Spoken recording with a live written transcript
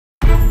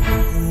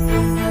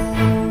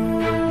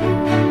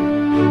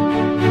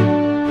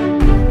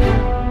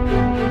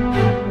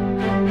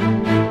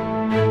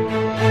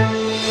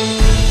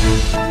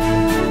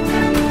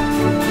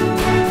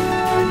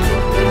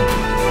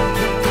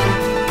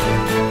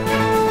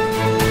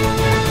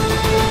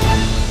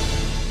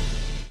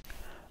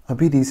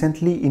अभी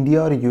recently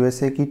India और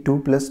USA की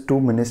 2+2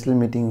 मिनिस्ट्रियल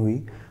मीटिंग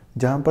हुई,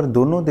 जहां पर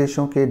दोनों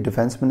देशों के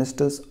डिफेंस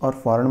मिनिस्टर्स और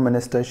फॉरेन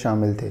मिनिस्टर्स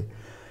शामिल थे।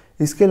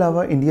 इसके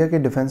अलावा इंडिया के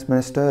डिफेंस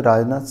मिनिस्टर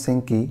राजनाथ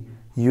सिंह की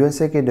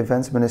यूएसए के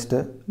डिफेंस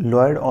मिनिस्टर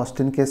लॉयड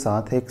ऑस्टिन के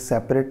साथ एक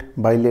सेपरेट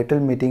बाइलेटरल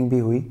मीटिंग भी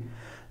हुई,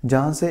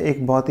 जहां से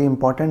एक बहुत ही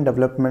इंपॉर्टेंट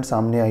डेवलपमेंट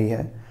सामने आई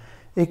है।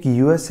 एक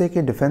यूएसए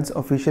के डिफेंस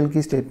ऑफिशियल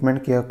की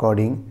स्टेटमेंट के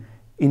अकॉर्डिंग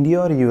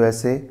इंडिया और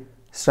यूएसए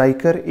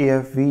स्ट्राइकर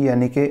एएफवी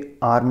यानी कि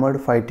आर्मर्ड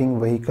फाइटिंग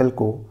व्हीकल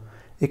को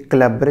एक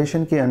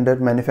कोलैबोरेशन के अंडर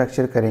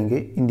मैन्युफैक्चर करेंगे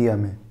इंडिया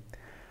में।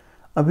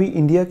 अभी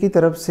इंडिया की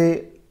तरफ से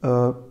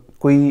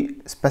कोई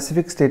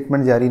स्पेसिफिक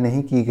स्टेटमेंट जारी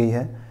नहीं की गई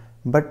है,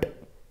 बट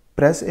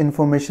प्रेस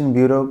इंफॉर्मेशन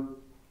ब्यूरो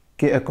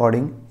के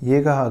अकॉर्डिंग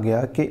ये कहा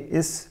गया कि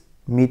इस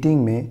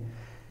मीटिंग में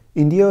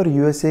इंडिया और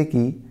यूएसए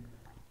की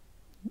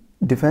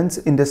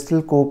डिफेंस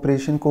इंडस्ट्रियल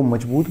कोऑपरेशन को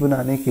मजबूत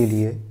बनाने के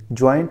लिए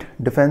जॉइंट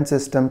डिफेंस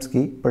सिस्टम्स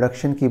की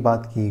प्रोडक्शन की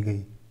बात की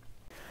गई।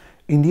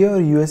 इंडिया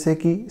और यूएसए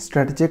की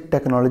स्ट्रेटेजिक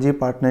टेक्नोलॉजी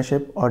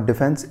पार्टनरशिप और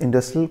डिफेंस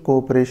इंडस्ट्रियल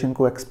कोऑपरेशन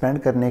को एक्सपेंड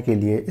करने के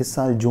लिए इस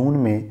साल जून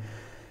में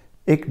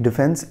एक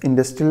defence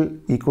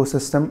industrial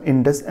ecosystem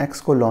Indus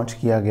x को लॉन्च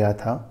किया गया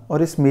था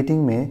और इस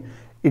मीटिंग में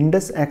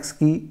इंडस एक्स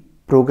की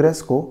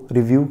प्रोग्रेस को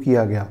रिव्यू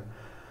किया गया।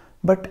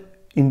 बट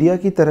इंडिया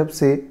की तरफ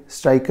से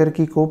स्ट्राइकर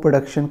की को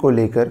प्रोडक्शन को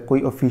लेकर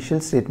कोई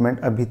ऑफिशियल स्टेटमेंट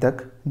अभी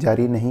तक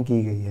जारी नहीं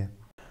की गई है।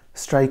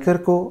 स्ट्राइकर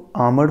को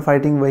आर्मर्ड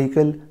फाइटिंग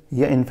व्हीकल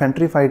या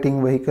इन्फेंट्री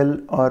फाइटिंग व्हीकल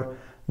और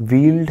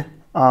व्हील्ड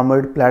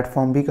आर्मर्ड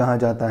प्लेटफॉर्म भी कहा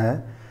जाता है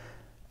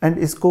एंड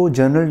इसको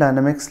general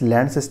dynamics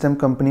land system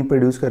company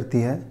produce करती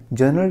है।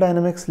 General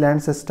dynamics land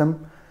system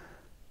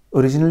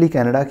originally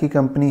Canada की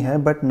कंपनी है,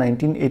 बट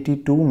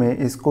 1982 में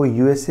इसको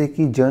यूएसए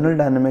की जनरल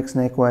डायनामिक्स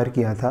ने एक्वायर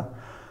किया था।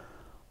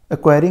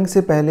 एक्वायरिंग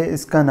से पहले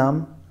इसका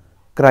नाम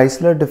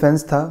क्राइसलर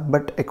डिफेंस था,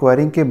 बट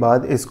एक्वायरिंग के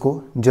बाद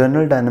इसको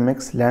जनरल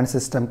डायनामिक्स लैंड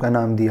सिस्टम का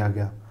नाम दिया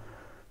गया।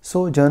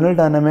 सो general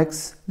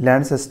dynamics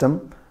land system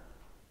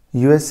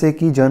USA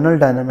की जनरल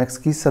डायनामिक्स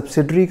की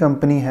सब्सिडरी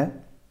कंपनी है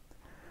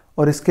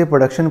और इसके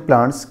प्रोडक्शन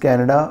प्लांट्स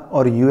कनाडा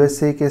और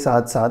यूएसए के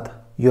साथ साथ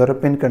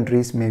यूरोपियन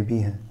कंट्रीज़ में भी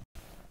हैं।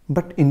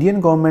 बट इंडियन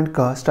गवर्नमेंट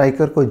का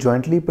स्ट्राइकर को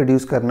जॉइंटली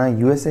प्रोड्यूस करना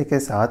यूएसए के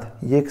साथ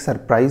ये एक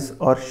सरप्राइज़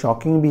और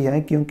शॉकिंग भी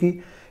है, क्योंकि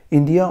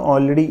India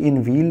already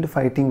in wheeled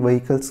fighting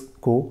vehicles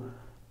को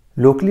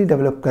लोकली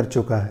डेवलप कर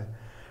चुका है।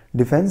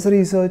 Defence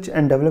research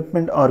and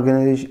development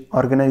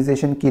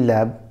organisation की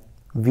लैब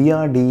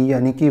VRD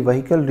यानी कि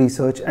vehicle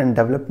research and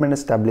development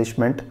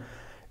establishment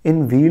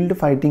in wheeled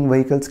fighting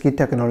vehicles की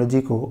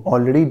टेक्नोलॉजी को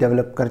ऑलरेडी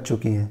डेवलप कर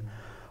चुकी हैं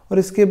और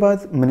इसके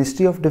बाद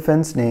मिनिस्ट्री ऑफ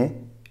डिफेंस ने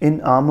इन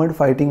आर्मर्ड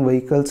फाइटिंग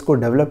व्हीकल्स को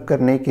डेवलप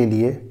करने के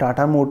लिए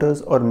टाटा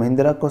मोटर्स और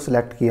महिंद्रा को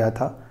सिलेक्ट किया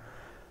था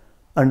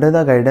under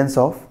the guidance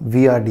of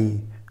VRD।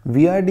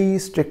 VRD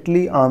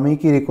strictly army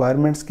की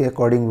रिक्वायरमेंट्स के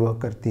अकॉर्डिंग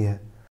वर्क करती है।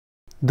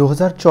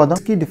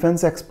 2014 की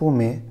डिफेंस एक्सपो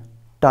में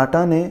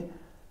टाटा ने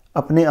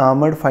अपने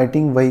आर्मर्ड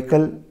फाइटिंग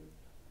व्हीकल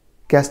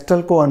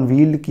केस्टल को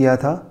अनवील्ड किया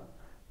था,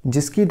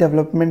 जिसकी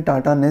डेवलपमेंट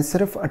टाटा ने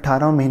सिर्फ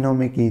 18 महीनों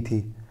में की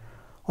थी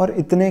और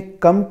इतने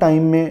कम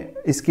टाइम में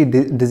इसकी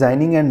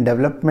डिज़ाइनिंग एंड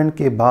डेवलपमेंट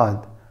के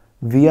बाद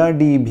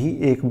VRD भी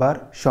एक बार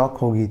शॉक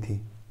हो गई थी।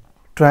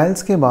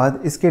 ट्रायल्स के बाद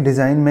इसके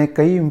डिज़ाइन में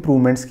कई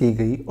इम्प्रूवमेंट्स की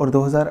गई और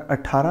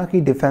 2018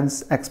 की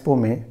डिफेंस एक्सपो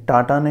में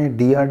टाटा ने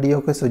DRDO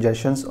के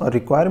सजेशंस और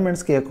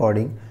रिक्वायरमेंट्स के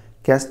अकॉर्डिंग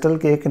केस्टल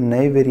के एक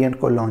नए वेरिएंट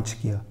को लॉन्च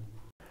किया।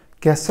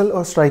 केस्टल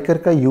और स्ट्राइकर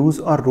का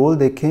यूज़ और रोल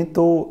देखें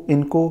तो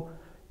इनको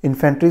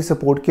इन्फेंट्री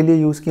सपोर्ट के लिए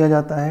यूज़ किया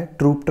जाता है,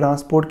 ट्रूप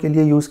ट्रांसपोर्ट के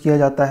लिए यूज़ किया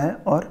जाता है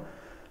और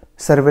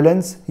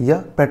सर्वेलेंस या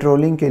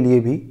पेट्रोलिंग के लिए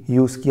भी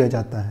यूज़ किया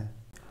जाता है।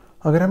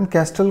 अगर हम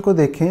केस्टल को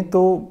देखें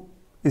तो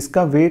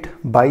इसका वेट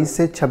 22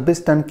 से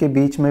 26 टन के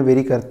बीच में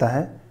वेरी करता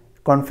है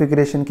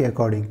कॉन्फ़िगरेशन के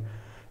अकॉर्डिंग।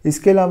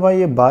 इसके अलावा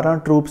ये 12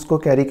 ट्रूप्स को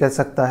कैरी कर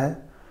सकता है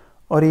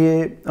और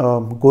ये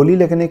गोली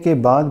लगने के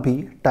बाद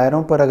भी,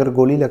 टायरों पर अगर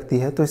गोली लगती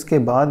है तो इसके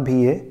बाद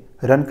भी ये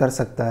रन कर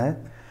सकता है।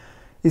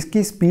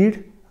 इसकी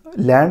स्पीड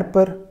लैंड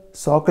पर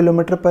 100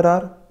 किलोमीटर पर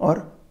आवर और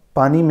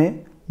पानी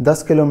में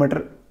 10 किलोमीटर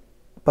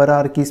पर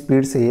आवर की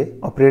स्पीड से ये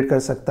ऑपरेट कर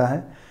सकता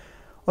है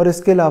और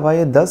इसके अलावा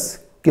ये 10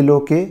 किलो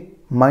के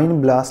माइन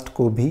ब्लास्ट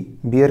को भी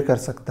बियर कर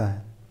सकता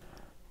है।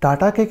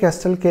 टाटा के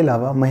केस्टल के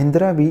अलावा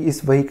महिंद्रा भी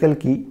इस व्हीकल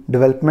की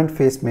डेवलपमेंट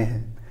फेज में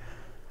है।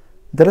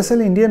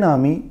 दरअसल इंडियन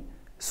आर्मी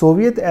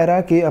सोवियत एरा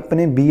के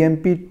अपने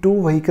BMP-2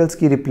 व्हीकल्स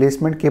की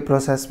रिप्लेसमेंट के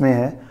प्रोसेस में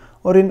है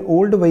और इन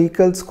ओल्ड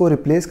व्हीकल्स को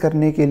रिप्लेस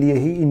करने के लिए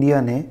ही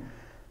इंडिया ने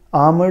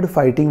आर्मर्ड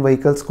फाइटिंग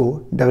व्हीकल्स को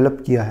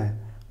डेवलप किया है।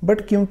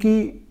 बट क्योंकि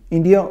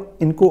इंडिया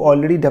इनको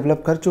ऑलरेडी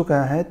डेवलप कर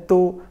चुका है तो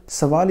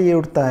सवाल ये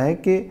उठता है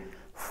कि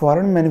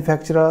फॉरेन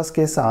मैन्युफैक्चरर्स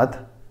के साथ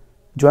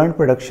जॉइंट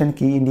प्रोडक्शन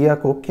की इंडिया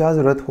को क्या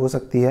ज़रूरत हो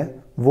सकती है,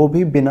 वो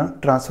भी बिना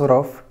ट्रांसफ़र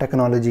ऑफ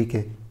टेक्नोलॉजी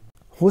के।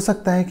 हो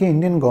सकता है कि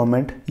इंडियन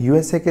गवर्नमेंट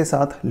यूएसए के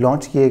साथ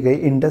लॉन्च किए गए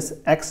इंडस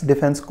एक्स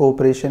डिफेंस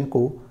कोऑपरेशन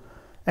को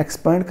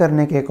एक्सपेंड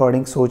करने के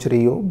अकॉर्डिंग सोच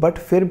रही हो, बट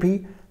फिर भी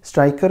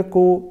स्ट्राइकर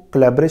को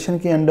कोलैबोरेशन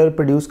के अंडर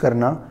प्रोड्यूस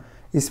करना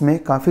इसमें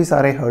काफ़ी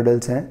सारे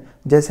हर्डल्स हैं,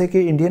 जैसे कि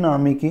इंडियन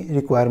आर्मी की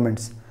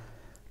रिक्वायरमेंट्स।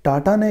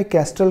 टाटा ने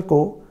केस्टल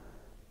को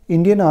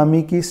इंडियन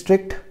आर्मी की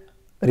स्ट्रिक्ट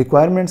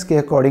रिक्वायरमेंट्स के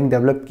अकॉर्डिंग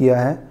डेवलप किया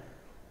है,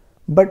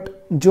 बट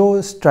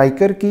जो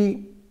स्ट्राइकर की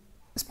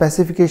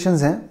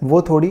स्पेसिफिकेशंस हैं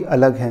वो थोड़ी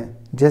अलग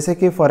हैं। जैसे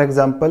कि फॉर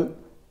एग्ज़ाम्पल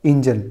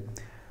इंजन,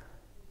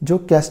 जो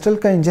कैस्टल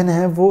का इंजन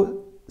है वो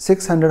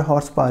 600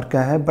 हॉर्स पावर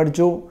का है, बट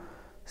जो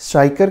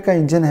स्ट्राइकर का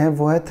इंजन है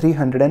वो है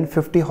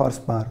 350 हॉर्स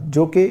पावर,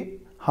 जो कि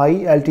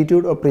हाई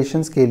एल्टीट्यूड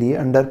ऑपरेशंस के लिए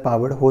अंडर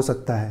पावर्ड हो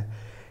सकता है।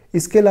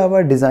 इसके अलावा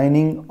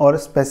डिज़ाइनिंग और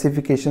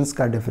स्पेसिफिकेशंस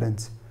का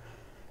डिफरेंस।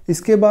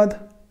 इसके बाद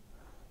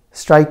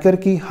स्ट्राइकर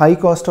की high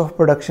cost of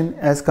production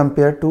as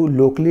compare to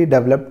locally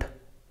developed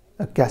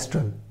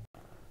Castrol.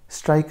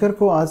 Striker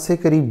को आज से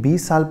करीब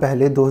 20 साल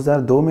पहले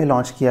 2002 में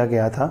लॉन्च किया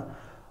गया था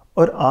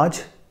और आज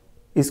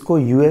इसको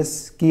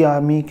यूएस की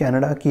आर्मी,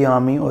 कनाडा की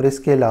आर्मी और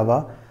इसके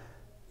अलावा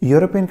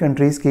यूरोपियन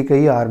कंट्रीज़ की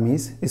कई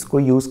आर्मीज़ इसको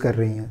यूज़ कर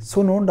रही हैं।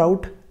 सो नो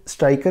डाउट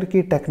स्ट्राइकर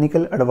की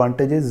टेक्निकल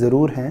एडवांटेजेस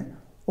ज़रूर हैं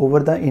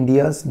over the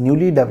India's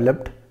newly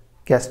developed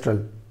Castrol.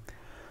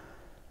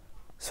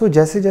 सो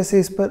जैसे जैसे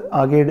इस पर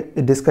आगे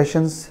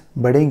डिस्कशंस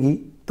बढ़ेंगी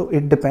तो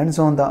it depends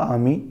on the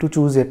army to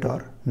choose it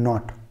और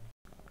नॉट।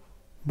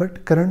 बट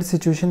करंट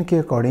सिचुएशन के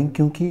अकॉर्डिंग,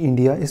 क्योंकि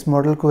इंडिया इस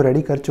मॉडल को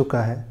रेडी कर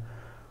चुका है,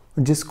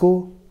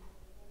 जिसको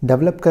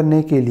डेवलप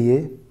करने के लिए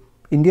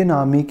इंडियन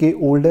आर्मी के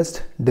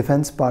ओल्डेस्ट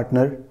डिफेंस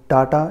पार्टनर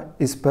टाटा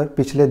इस पर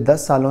पिछले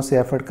 10 सालों से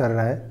एफर्ट कर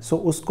रहा है, सो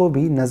उसको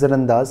भी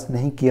नज़रअंदाज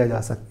नहीं किया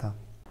जा सकता।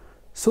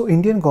 सो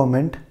इंडियन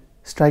गवर्नमेंट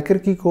स्ट्राइकर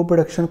की को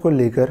प्रोडक्शन को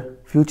लेकर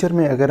फ्यूचर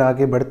में अगर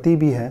आगे बढ़ती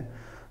भी है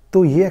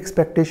तो ये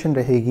एक्सपेक्टेशन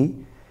रहेगी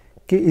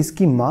कि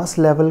इसकी मास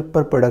लेवल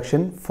पर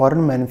प्रोडक्शन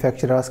फॉरेन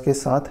मैन्युफैक्चरर्स के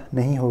साथ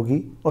नहीं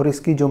होगी और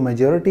इसकी जो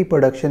मेजॉरिटी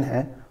प्रोडक्शन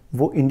है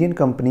वो इंडियन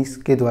कंपनीज़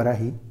के द्वारा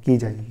ही की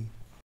जाएगी।